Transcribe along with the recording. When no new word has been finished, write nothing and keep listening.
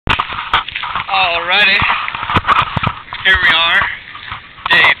Alrighty, here we are,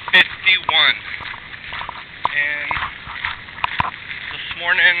 day 51, and this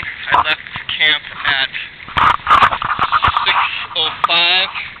morning I left camp at 6:05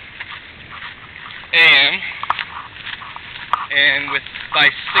 a.m. and by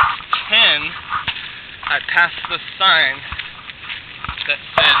 6:10 I passed the sign that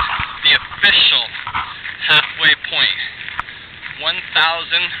said the official halfway point,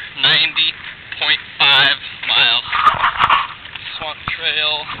 1,090.5 miles. Swamp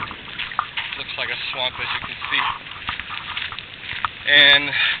trail, looks like a swamp as you can see.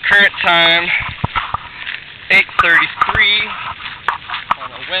 And current time, 8:33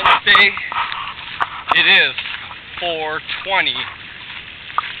 on a Wednesday. It is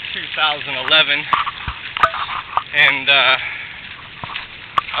 4/20/2011, and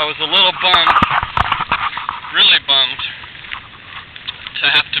I was a little bummed, really bummed, to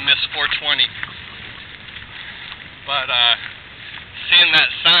have to miss 420, but seeing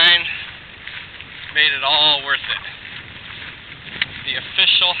that sign made it all worth it. The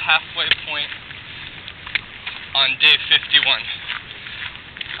official halfway point on day 51.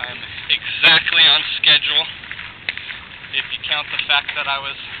 I'm exactly on schedule. If you count the fact that I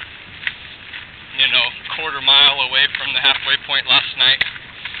was, quarter mile away from the halfway point last night,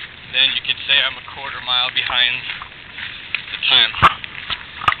 then you could say I'm a quarter mile behind the time.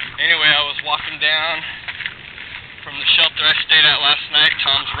 Anyway, I was walking down from the shelter I stayed at last night,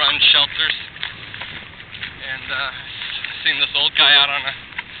 Tom's Run Shelters, and seen this old guy out on a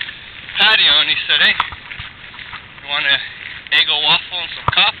patio, and he said, "Hey, you want an Eggo waffle and some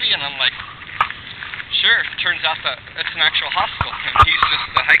coffee?" And I'm like, "Sure." Turns out that it's an actual hostel, and he's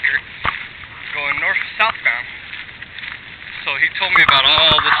just a hiker going north-southbound. So he told me about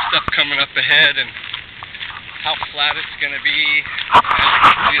all this stuff coming up ahead and how flat it's going to be. And as you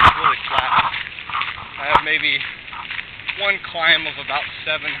can see, it's really flat. I have maybe one climb of about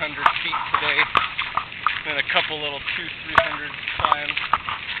 700 feet today, and a couple little 200-300 climbs.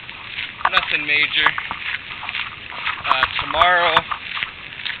 Nothing major. Tomorrow,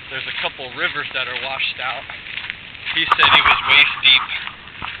 there's a couple rivers that are washed out. He said he was waist deep,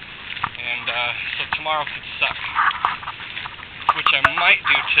 and so tomorrow could suck, which I might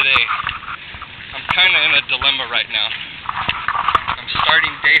do today. I'm kind of in a dilemma right now. I'm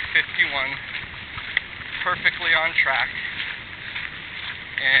starting day 51, perfectly on track,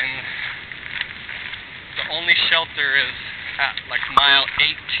 and the only shelter is at like mile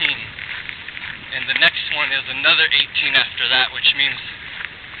 18, and the next one is another 18 after that, which means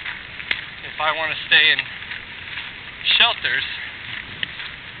if I want to stay in shelters,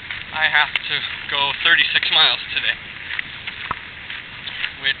 I have to go 36 miles today,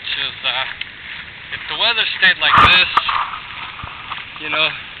 which is, if the weather stayed like this,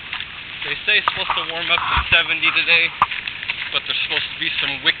 they say it's supposed to warm up to 70 today, but there's supposed to be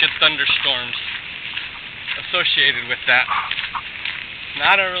some wicked thunderstorms associated with that.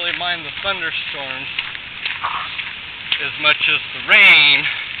 Now, I don't really mind the thunderstorms as much as the rain,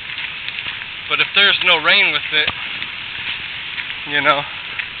 but if there's no rain with it,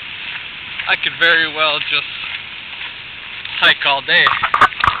 I could very well just hike all day.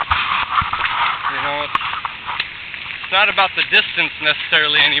 It's not about the distance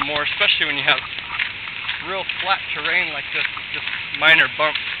necessarily anymore, especially when you have real flat terrain like this, just minor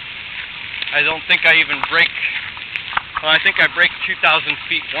bumps. I don't think I even I think I break 2,000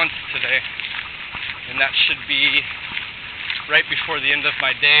 feet once today, and that should be right before the end of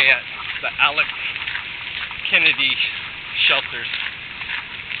my day at the Alex Kennedy shelters.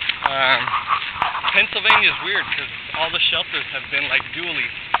 Pennsylvania is weird because all the shelters have been like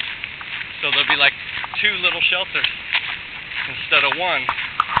dualies, so there'll be like 2 little shelters instead of one.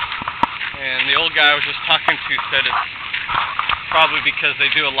 And the old guy I was just talking to said it's probably because they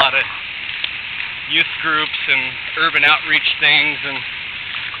do a lot of youth groups and urban outreach things, and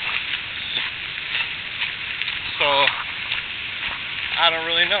so I don't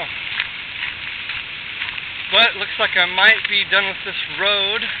really know. But it looks like I might be done with this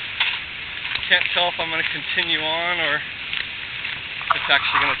road. Can't tell if I'm going to continue on or if it's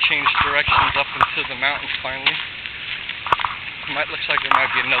actually going to change directions up into the mountains finally. Looks like there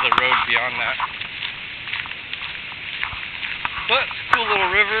might be another road beyond that. But it's a cool little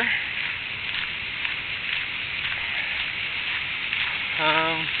river.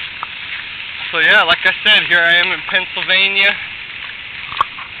 So yeah, like I said, here I am in Pennsylvania.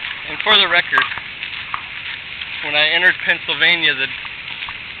 And for the record, when I entered Pennsylvania, I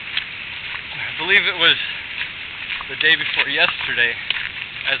believe it was the day before yesterday,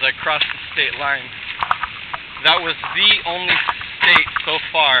 as I crossed the state line, that was the only state so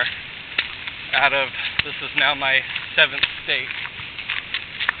far this is now my 7th state.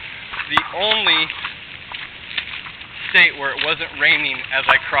 The only state where it wasn't raining as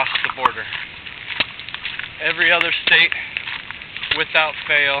I crossed the border. Every other state, without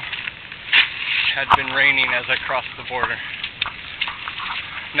fail, had been raining as I crossed the border.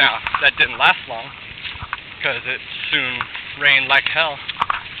 Now, that didn't last long, because it soon rained like hell.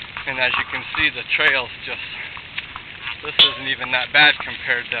 And as you can see, the trail's just, this isn't even that bad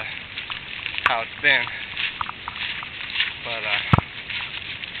compared to how it's been. But,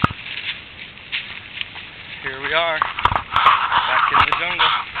 here we are, back in the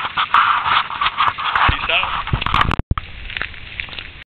jungle.